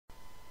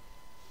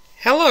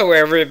Hello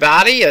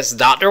everybody, it's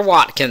Dr.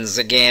 Watkins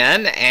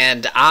again,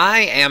 and I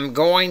am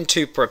going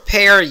to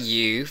prepare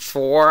you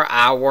for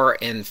our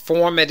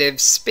informative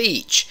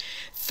speech.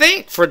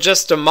 Think for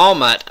just a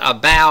moment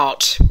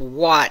about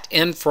what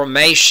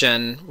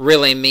information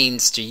really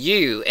means to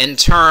you in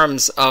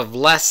terms of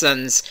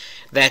lessons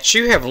that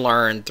you have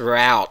learned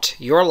throughout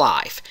your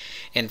life.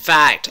 In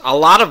fact, a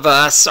lot of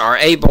us are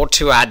able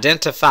to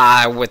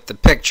identify with the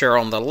picture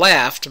on the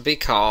left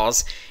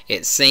because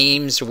it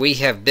seems we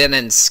have been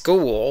in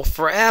school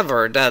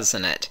forever,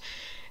 doesn't it?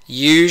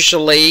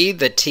 Usually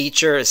the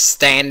teacher is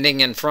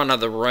standing in front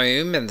of the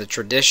room in the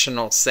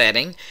traditional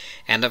setting,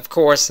 and of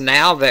course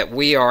now that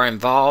we are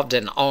involved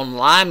in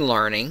online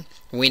learning,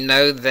 we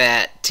know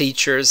that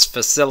teachers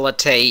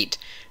facilitate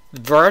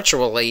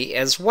virtually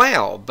as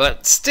well,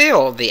 but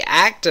still the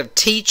act of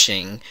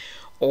teaching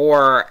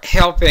or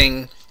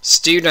helping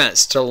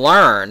students to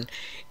learn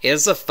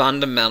is a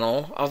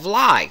fundamental of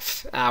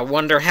life. I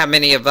wonder how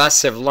many of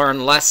us have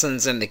learned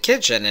lessons in the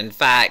kitchen. In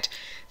fact,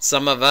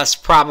 some of us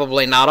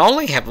probably not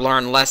only have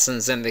learned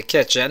lessons in the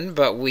kitchen,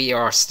 but we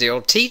are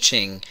still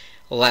teaching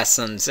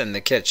lessons in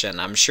the kitchen.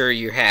 I'm sure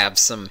you have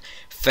some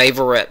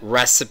favorite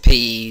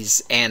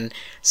recipes and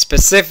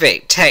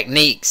specific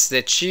techniques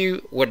that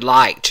you would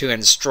like to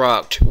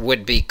instruct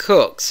would-be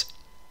cooks.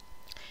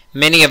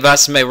 Many of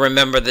us may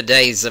remember the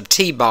days of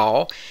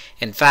T-ball.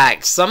 In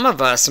fact, some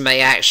of us may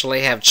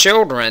actually have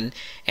children,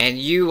 and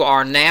you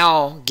are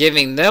now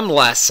giving them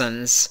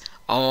lessons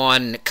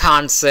on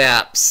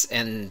concepts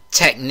and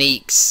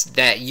techniques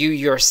that you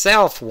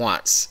yourself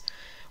once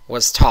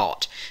was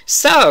taught.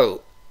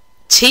 So,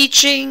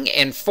 teaching,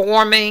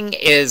 informing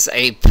is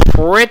a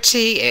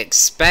pretty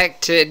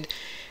expected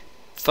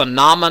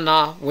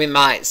phenomena, we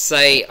might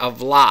say,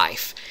 of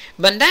life.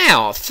 But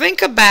now,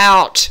 think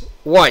about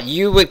what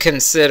you would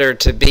consider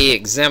to be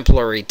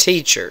exemplary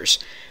teachers.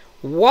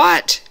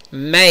 What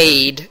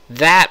made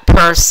that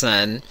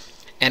person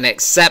an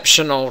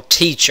exceptional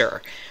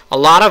teacher? A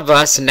lot of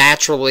us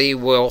naturally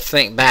will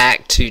think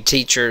back to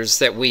teachers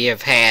that we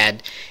have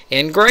had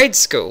in grade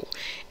school,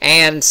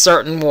 and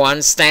certain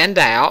ones stand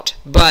out,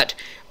 but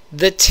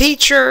the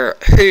teacher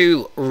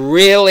who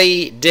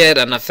really did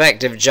an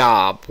effective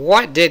job,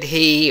 what did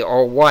he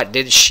or what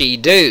did she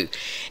do?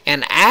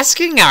 And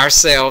asking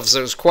ourselves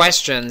those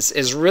questions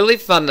is really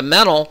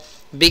fundamental,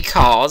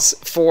 because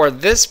for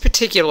this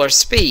particular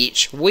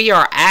speech, we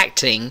are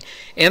acting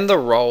in the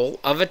role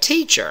of a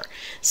teacher.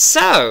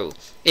 So,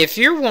 if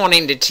you're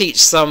wanting to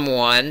teach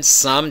someone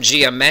some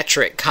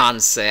geometric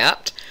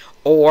concept,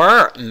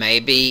 or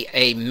maybe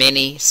a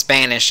mini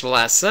Spanish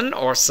lesson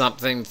or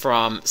something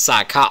from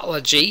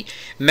psychology,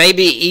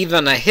 maybe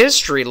even a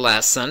history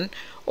lesson,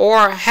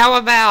 or how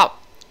about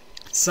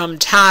some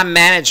time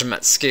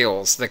management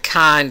skills, the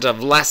kind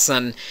of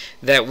lesson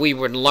that we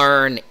would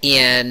learn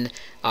in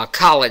a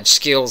college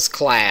skills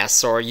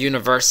class or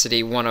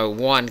University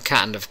 101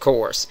 kind of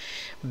course.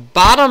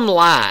 Bottom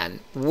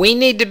line, we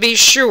need to be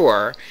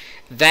sure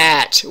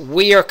that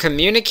we are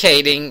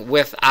communicating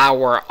with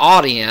our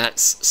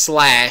audience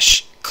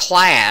 /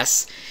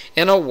 class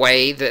in a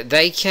way that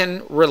they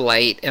can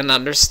relate and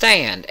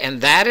understand.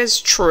 And that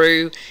is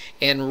true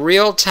in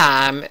real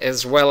time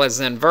as well as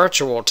in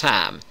virtual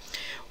time.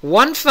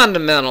 One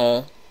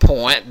fundamental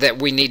point that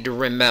we need to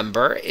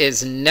remember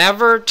is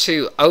never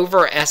to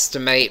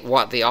overestimate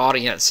what the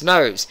audience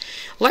knows.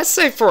 Let's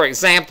say, for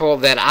example,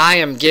 that I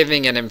am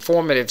giving an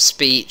informative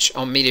speech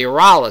on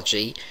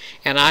meteorology,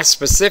 and I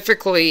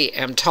specifically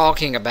am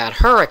talking about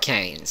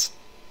hurricanes.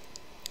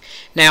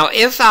 Now,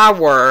 if I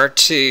were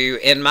to,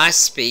 in my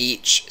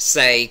speech,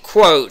 say,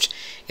 quote,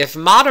 if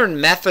modern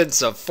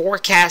methods of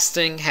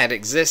forecasting had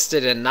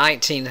existed in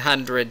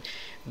 1900,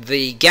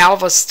 the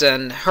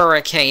Galveston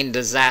hurricane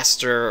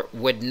disaster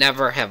would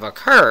never have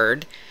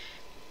occurred,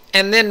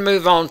 and then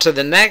move on to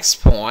the next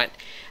point,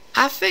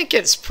 I think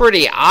it's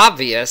pretty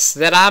obvious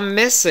that I'm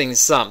missing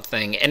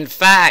something. In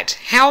fact,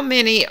 how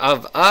many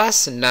of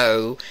us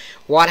know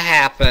what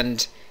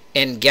happened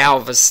in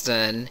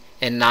Galveston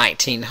in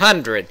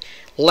 1900?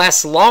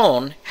 Let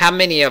alone how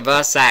many of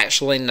us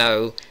actually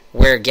know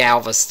where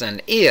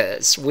Galveston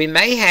is. We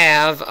may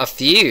have a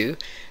few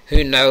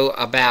who know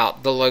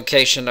about the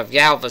location of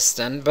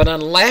Galveston, but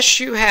unless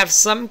you have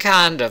some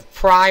kind of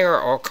prior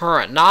or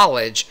current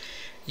knowledge,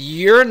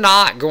 you're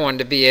not going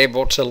to be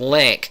able to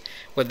link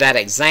with that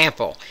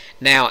example.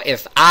 Now,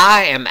 if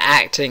I am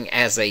acting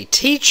as a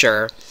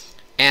teacher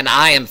and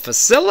I am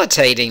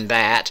facilitating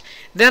that,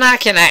 then I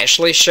can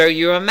actually show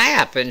you a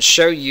map and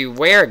show you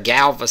where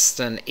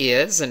Galveston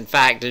is. In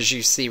fact, as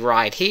you see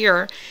right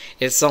here,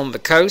 it's on the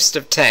coast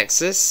of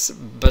Texas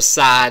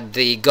beside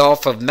the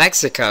Gulf of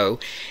Mexico.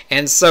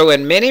 And so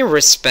in many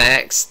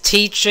respects,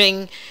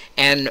 teaching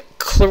and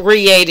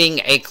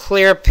creating a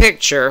clear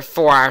picture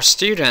for our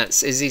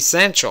students is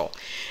essential.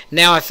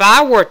 Now, if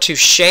I were to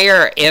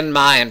share in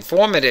my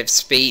informative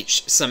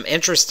speech some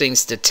interesting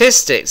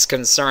statistics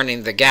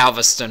concerning the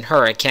Galveston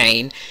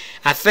hurricane,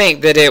 I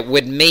think that it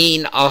would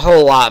mean a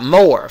whole lot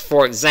more.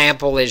 For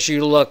example, as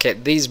you look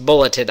at these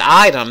bulleted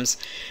items,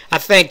 I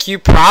think you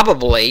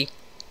probably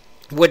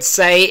would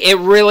say it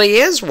really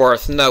is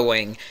worth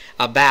knowing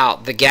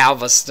about the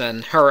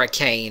Galveston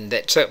hurricane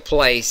that took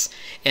place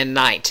in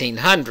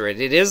 1900.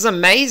 It is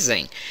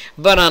amazing.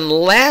 But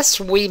unless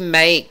we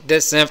make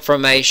this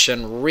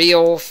information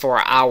real for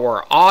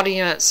our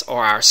audience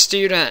or our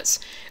students,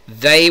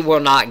 they will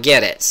not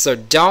get it. So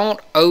don't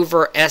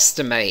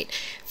overestimate.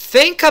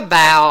 Think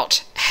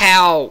about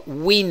how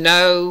we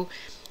know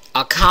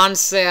a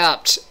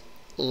concept.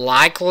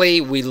 Likely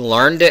we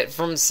learned it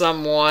from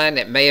someone.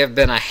 It may have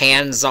been a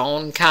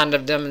hands-on kind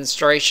of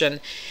demonstration.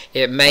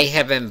 It may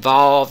have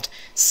involved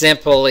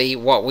simply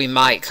what we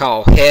might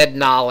call head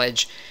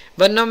knowledge.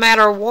 But no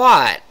matter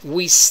what,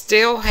 we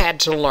still had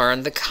to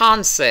learn the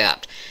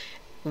concept.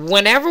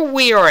 Whenever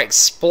we are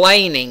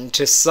explaining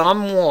to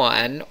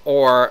someone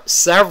or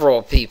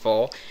several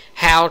people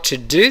how to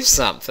do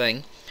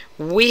something,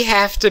 we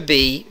have to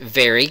be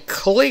very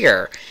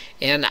clear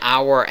in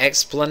our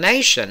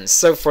explanation.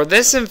 So for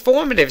this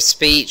informative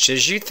speech,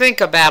 as you think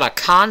about a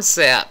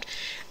concept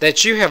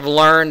that you have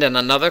learned in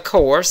another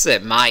course,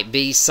 it might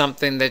be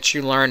something that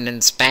you learned in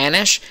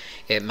Spanish,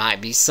 it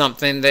might be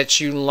something that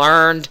you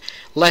learned,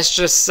 let's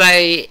just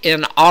say,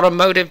 in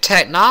automotive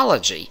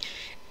technology.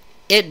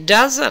 It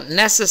doesn't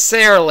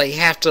necessarily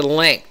have to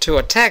link to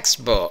a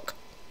textbook,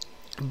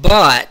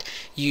 but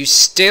you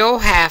still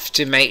have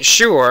to make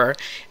sure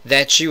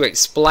that you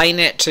explain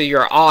it to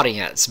your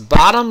audience.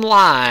 Bottom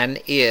line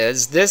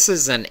is, this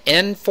is an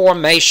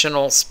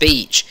informational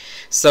speech.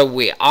 So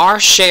we are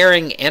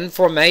sharing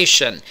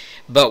information,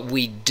 but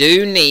we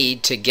do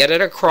need to get it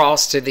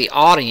across to the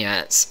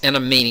audience in a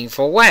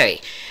meaningful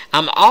way.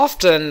 I'm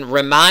often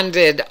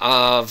reminded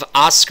of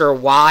Oscar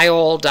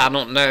Wilde. I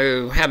don't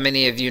know how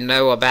many of you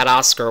know about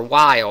Oscar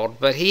Wilde,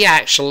 but he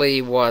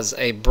actually was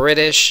a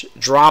British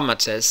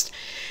dramatist.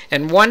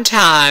 And one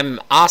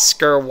time,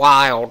 Oscar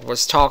Wilde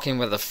was talking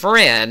with a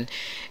friend,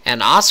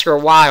 and Oscar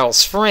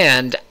Wilde's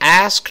friend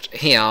asked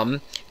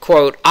him,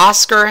 quote,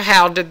 "Oscar,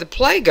 how did the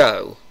play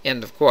go?"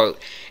 End of quote.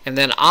 And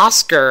then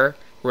Oscar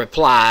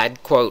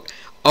replied, quote,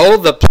 "Oh,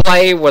 the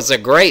play was a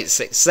great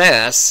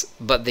success,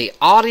 but the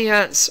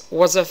audience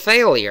was a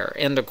failure,"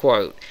 end of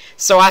quote.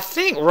 So I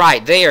think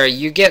right there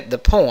you get the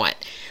point.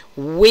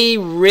 We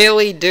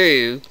really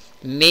do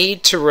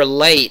need to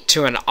relate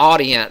to an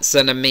audience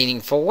in a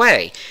meaningful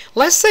way.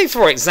 Let's say,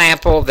 for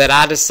example, that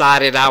I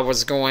decided I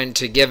was going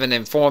to give an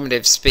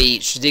informative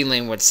speech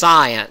dealing with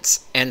science,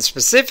 and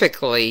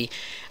specifically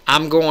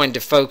I'm going to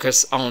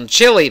focus on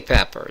chili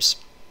peppers.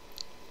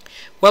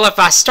 Well, if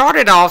I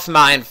started off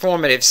my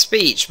informative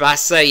speech by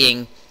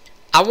saying,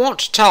 "I want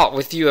to talk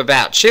with you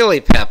about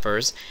chili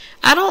peppers,"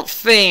 I don't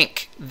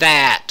think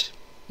that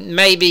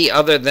maybe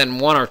other than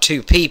one or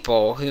two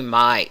people who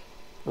might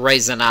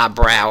raise an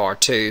eyebrow or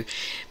two,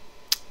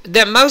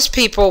 that most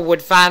people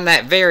would find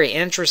that very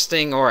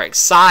interesting or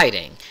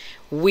exciting.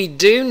 We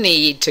do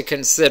need to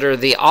consider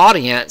the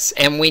audience,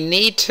 and we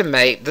need to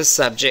make the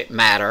subject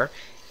matter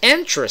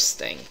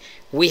interesting.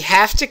 We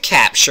have to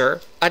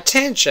capture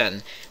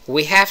attention.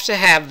 We have to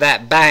have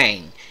that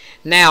bang.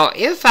 Now,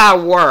 if I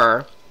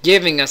were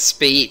giving a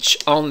speech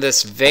on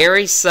this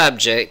very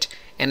subject,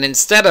 and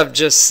instead of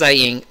just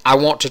saying, "I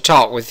want to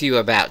talk with you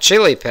about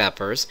chili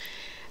peppers,"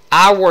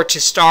 I were to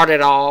start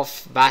it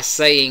off by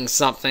saying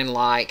something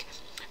like,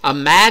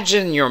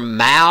 "Imagine your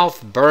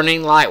mouth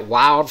burning like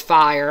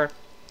wildfire,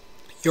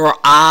 your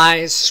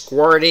eyes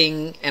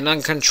squirting in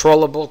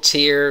uncontrollable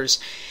tears,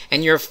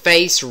 and your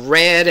face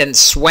red and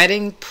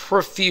sweating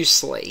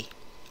profusely.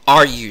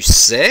 Are you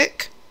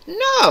sick?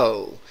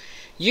 No.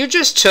 You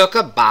just took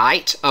a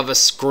bite of a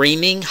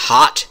screaming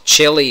hot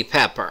chili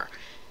pepper.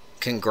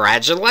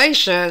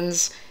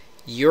 Congratulations!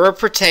 You're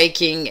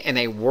partaking in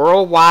a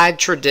worldwide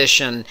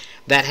tradition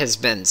that has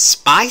been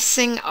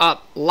spicing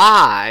up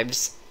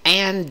lives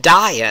and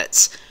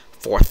diets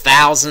for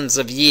thousands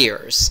of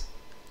years."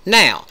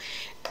 Now,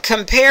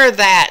 compare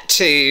that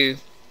to,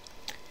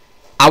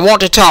 "I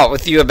want to talk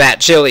with you about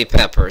chili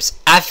peppers."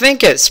 I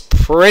think it's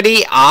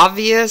pretty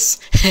obvious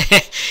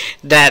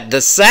that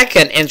the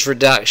second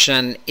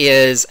introduction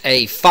is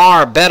a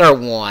far better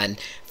one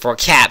for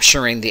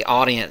capturing the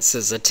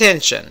audience's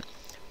attention.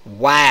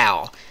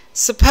 Wow.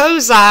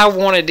 Suppose I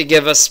wanted to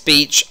give a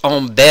speech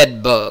on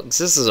bed bugs.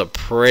 This is a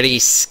pretty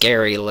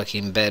scary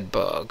looking bed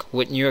bug.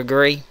 Wouldn't you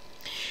agree?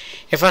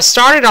 If I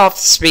started off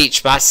the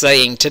speech by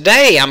saying,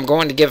 "Today I'm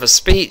going to give a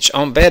speech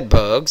on bed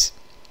bugs,"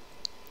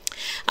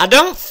 I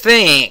don't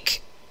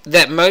think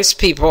that most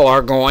people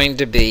are going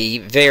to be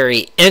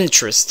very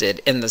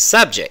interested in the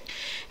subject.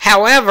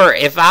 However,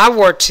 if I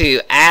were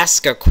to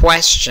ask a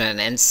question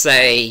and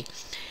say,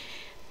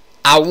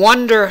 "I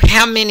wonder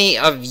how many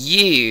of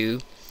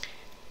you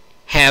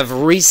have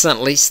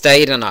recently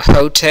stayed in a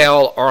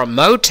hotel or a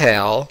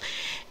motel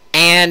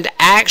and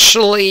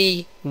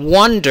actually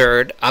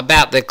wondered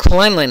about the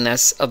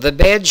cleanliness of the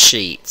bed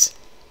sheets?"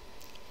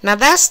 Now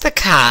that's the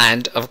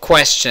kind of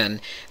question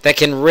that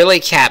can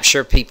really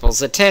capture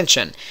people's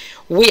attention.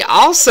 We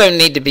also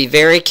need to be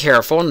very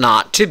careful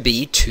not to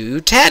be too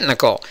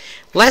technical.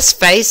 Let's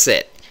face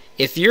it,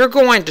 if you're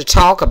going to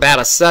talk about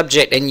a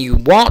subject and you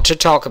want to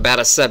talk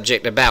about a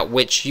subject about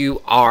which you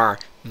are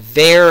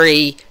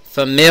very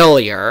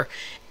familiar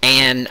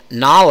and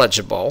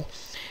knowledgeable,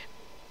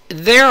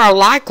 there are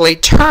likely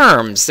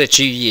terms that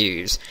you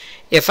use.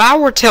 If I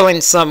were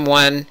telling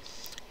someone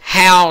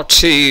how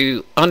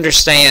to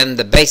understand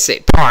the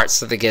basic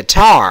parts of the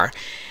guitar,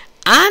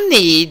 I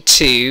need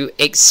to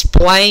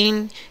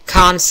explain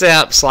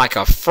concepts like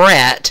a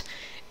fret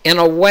in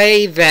a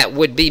way that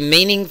would be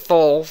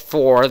meaningful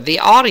for the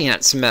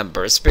audience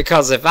members,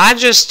 because if I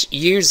just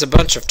use a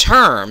bunch of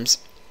terms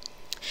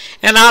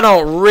and I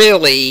don't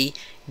really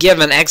give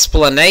an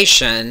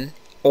explanation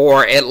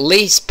or at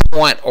least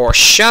point or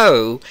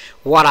show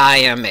what I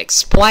am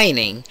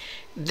explaining,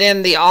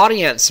 then the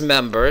audience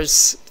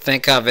members,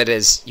 think of it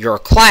as your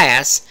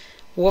class,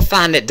 will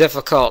find it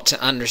difficult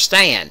to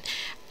understand.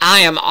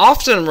 I am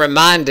often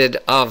reminded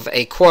of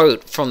a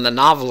quote from the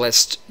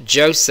novelist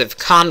Joseph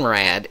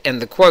Conrad,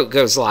 and the quote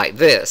goes like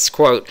this,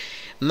 quote,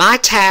 "My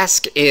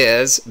task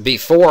is,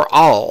 before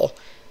all,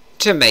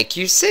 to make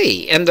you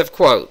see," end of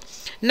quote.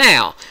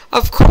 Now,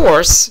 of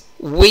course,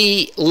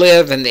 we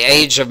live in the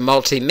age of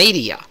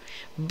multimedia,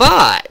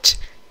 but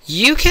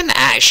you can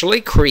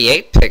actually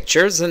create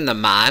pictures in the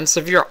minds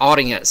of your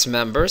audience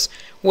members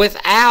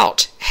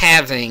without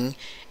having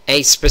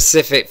a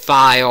specific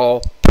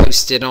file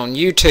posted on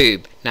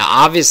YouTube. Now,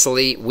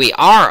 obviously, we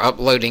are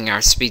uploading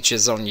our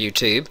speeches on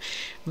YouTube,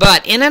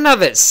 but in and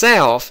of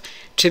itself,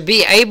 to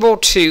be able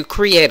to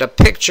create a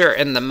picture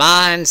in the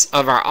minds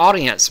of our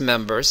audience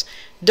members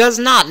does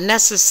not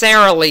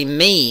necessarily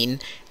mean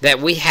that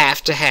we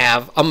have to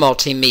have a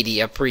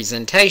multimedia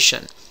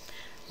presentation.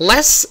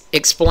 Let's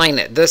explain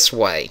it this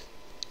way.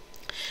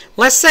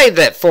 Let's say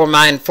that for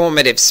my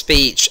informative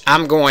speech,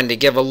 I'm going to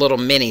give a little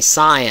mini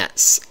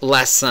science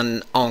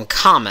lesson on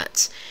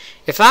comets.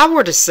 If I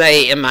were to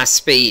say in my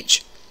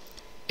speech,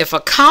 if a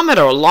comet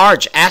or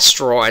large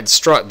asteroid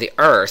struck the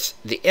Earth,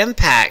 the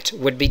impact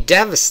would be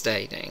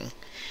devastating.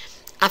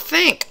 I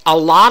think a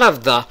lot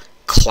of the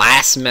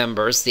class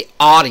members, the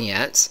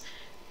audience,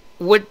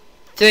 would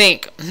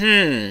think,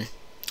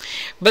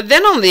 But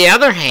then on the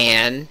other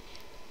hand,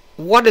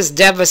 what does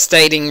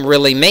devastating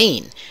really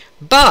mean?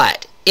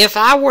 But if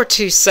I were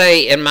to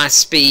say in my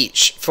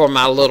speech for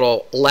my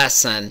little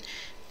lesson,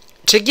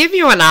 to give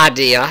you an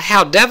idea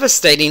how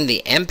devastating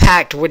the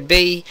impact would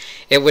be,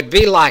 it would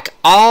be like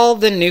all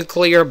the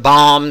nuclear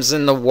bombs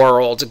in the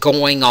world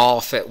going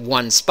off at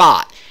one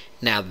spot.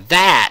 Now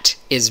that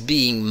is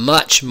being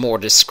much more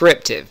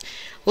descriptive.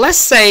 Let's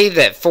say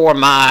that for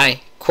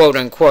my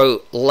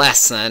quote-unquote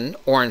lesson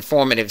or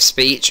informative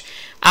speech,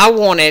 I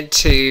wanted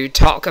to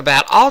talk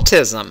about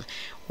autism.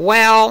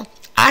 Well,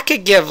 I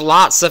could give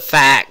lots of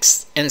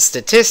facts and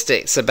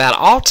statistics about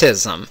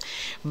autism,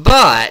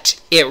 but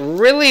it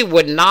really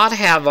would not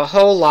have a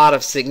whole lot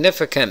of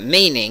significant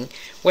meaning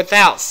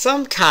without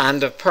some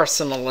kind of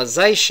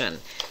personalization.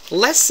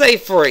 Let's say,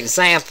 for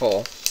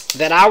example,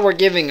 that I were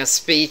giving a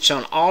speech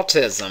on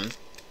autism,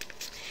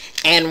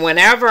 and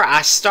whenever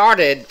I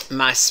started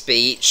my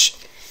speech,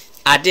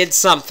 I did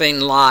something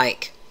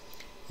like,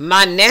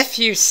 "My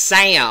nephew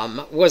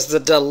Sam was the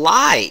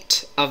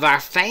delight of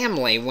our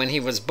family when he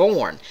was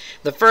born.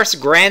 The first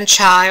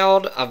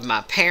grandchild of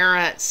my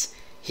parents.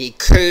 He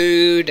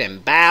cooed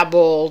and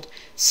babbled,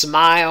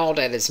 smiled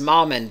at his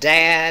mom and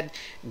dad,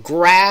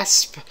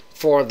 grasped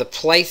for the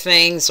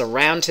playthings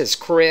around his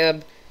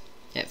crib.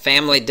 At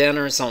family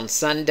dinners on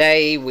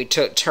Sunday, we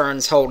took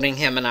turns holding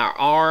him in our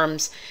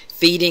arms,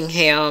 feeding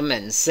him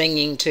and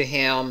singing to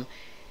him.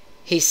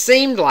 He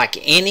seemed like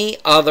any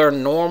other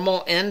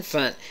normal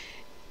infant.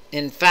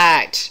 In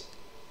fact,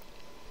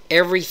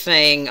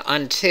 everything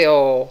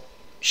until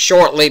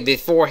shortly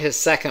before his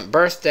second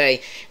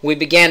birthday, we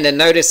began to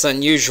notice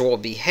unusual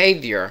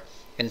behavior.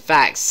 In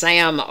fact,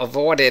 Sam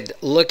avoided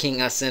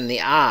looking us in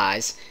the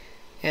eyes,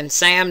 and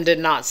Sam did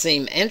not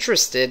seem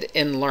interested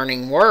in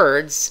learning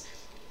words.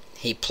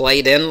 He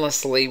played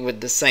endlessly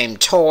with the same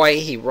toy.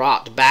 He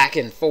rocked back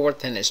and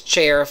forth in his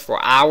chair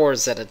for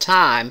hours at a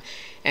time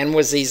and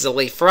was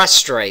easily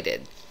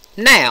frustrated."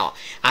 Now,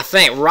 I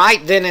think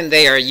right then and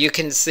there you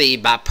can see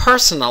by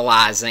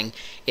personalizing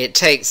it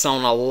takes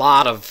on a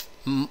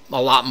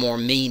lot more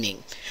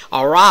meaning.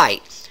 All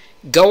right,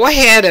 go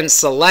ahead and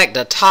select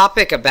a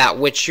topic about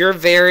which you're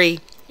very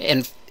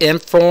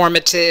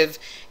informative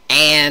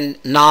and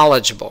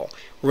knowledgeable.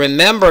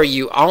 Remember,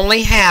 you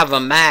only have a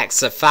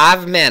max of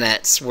 5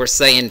 minutes. We're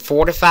saying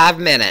 4 to 5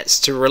 minutes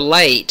to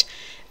relate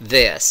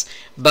this,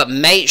 but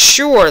make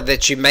sure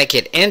that you make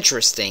it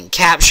interesting.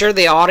 Capture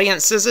the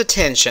audience's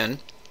attention,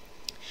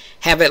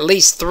 have at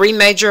least 3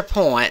 major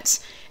points,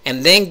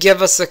 and then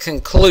give us a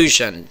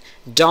conclusion.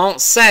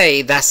 Don't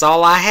say, "That's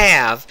all I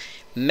have."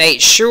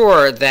 Make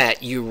sure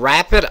that you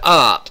wrap it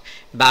up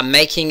by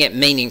making it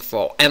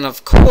meaningful. And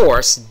of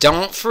course,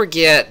 don't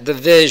forget the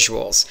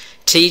visuals.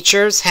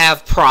 Teachers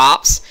have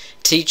props.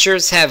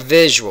 Teachers have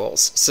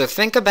visuals. So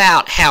think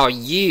about how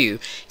you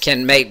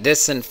can make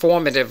this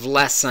informative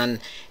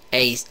lesson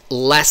a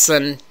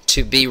lesson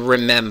to be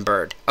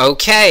remembered.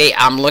 Okay,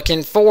 I'm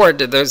looking forward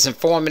to those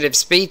informative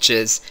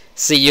speeches.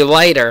 See you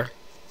later.